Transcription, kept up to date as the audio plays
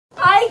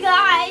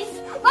guys,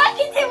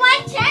 welcome to my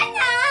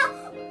channel.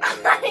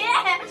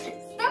 Yeah,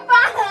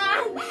 Stefan.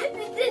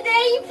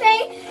 Today you play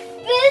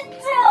Blitz.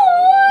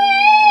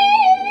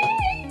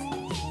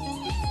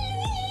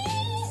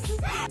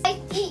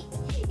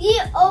 You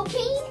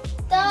open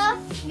the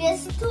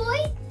Blitz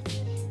toy.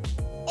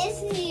 It's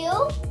new,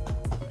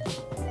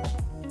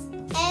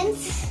 and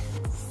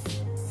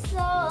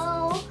so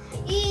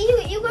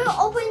you will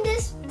open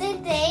this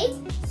today.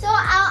 So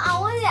I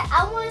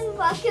want to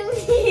welcome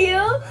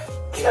you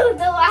to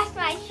watch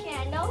my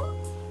channel.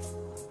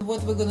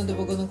 What we're gonna do?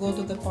 We're gonna go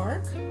to the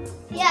park.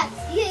 Yeah,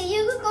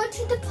 you will go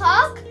to the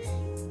park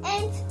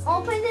and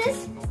open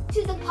this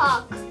to the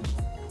park.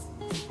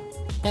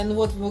 And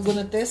what we're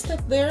gonna test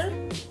it there?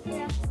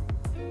 Yeah,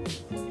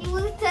 you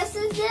will test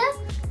it there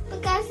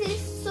because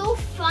it's so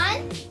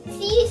fun.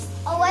 See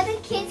what the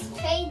kids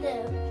play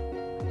there.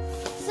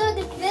 So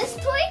this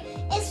toy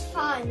is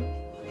fun.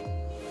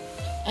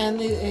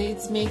 And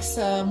it makes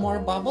more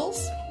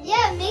bubbles?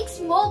 Yeah, it makes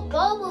more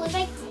bubbles,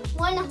 like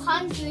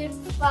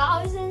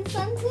 100,000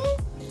 something.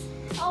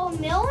 Oh,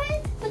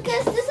 million?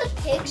 Because there's a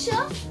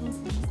picture.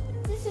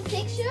 There's a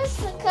picture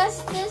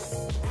because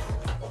this...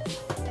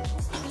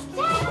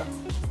 Dad!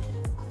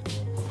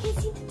 You can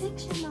see the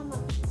picture, Mama.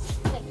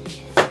 Wait.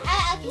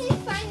 I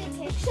can't find the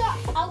picture.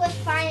 I will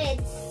find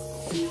it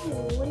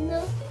soon.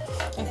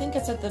 I think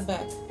it's at the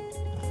back.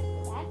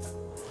 That?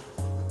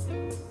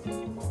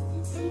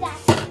 See that?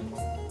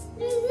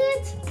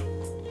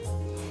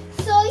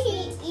 So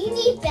you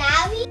need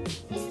battery.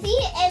 You see,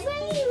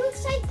 everybody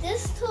looks like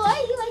this toy.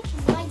 You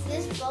like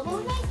this bubble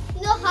light.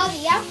 You know how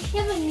you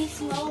have a new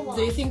small one.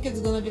 Do you think it's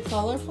gonna be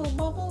colorful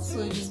bubbles,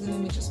 or it's gonna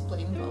be just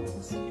plain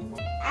bubbles?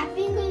 I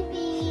think it'll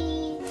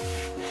be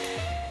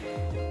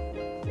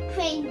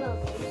plain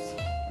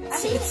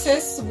bubbles. It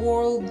says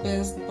world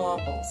best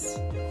bubbles.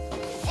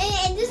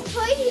 And this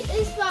toy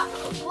is for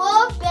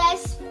world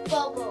best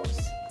bubbles.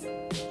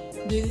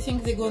 Do you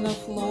think they're gonna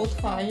float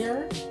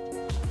higher?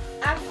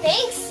 I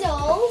think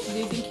so. Do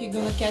you think you're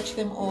gonna catch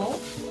them all?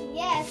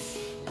 Yes.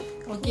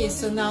 Okay,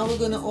 so now we're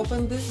gonna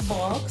open this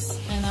box,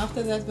 and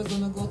after that we're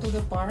gonna go to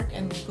the park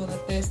and we're gonna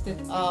test it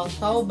out.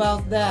 How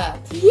about that?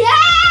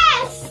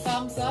 Yes!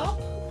 Thumbs up?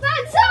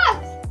 Thumbs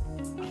up!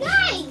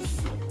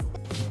 Guys!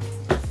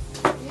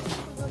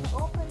 We're gonna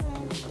open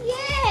it.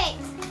 Yay!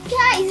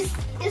 Guys,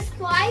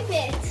 describe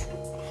it.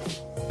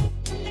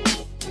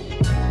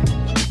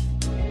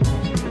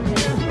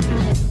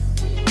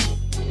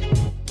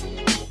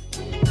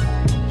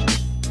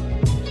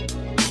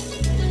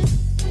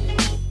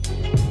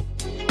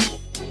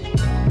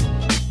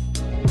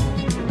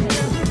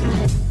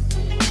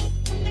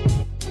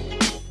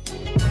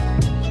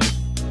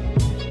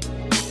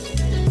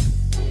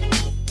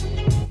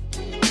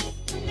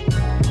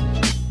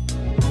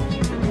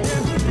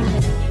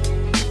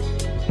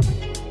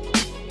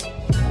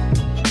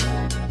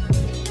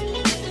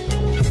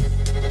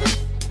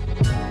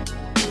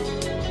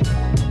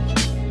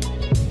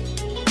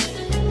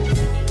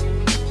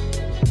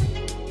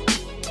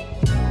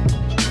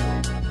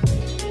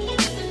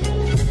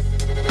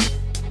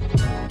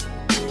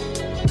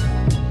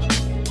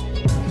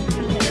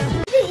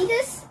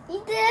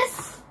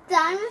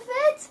 Done with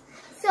it.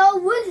 So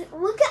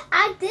look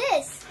at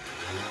this.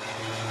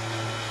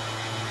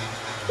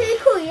 Pretty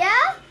cool,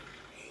 yeah?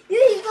 You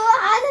can go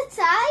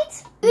outside.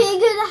 We're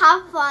gonna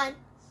have fun.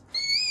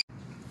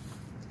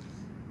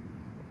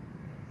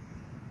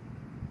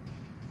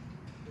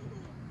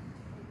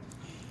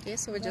 Okay,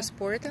 so we just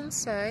pour it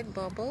inside,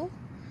 bubble,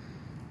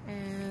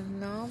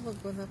 and now we're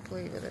gonna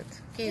play with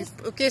it. Okay,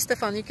 okay,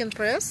 Stefan, you can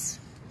press.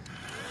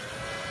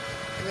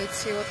 Let's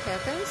see what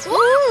happens. Woo!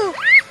 Woo!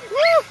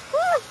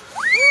 Woo!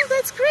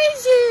 That's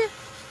crazy!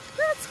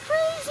 That's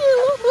crazy!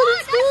 Look what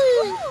it's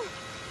doing!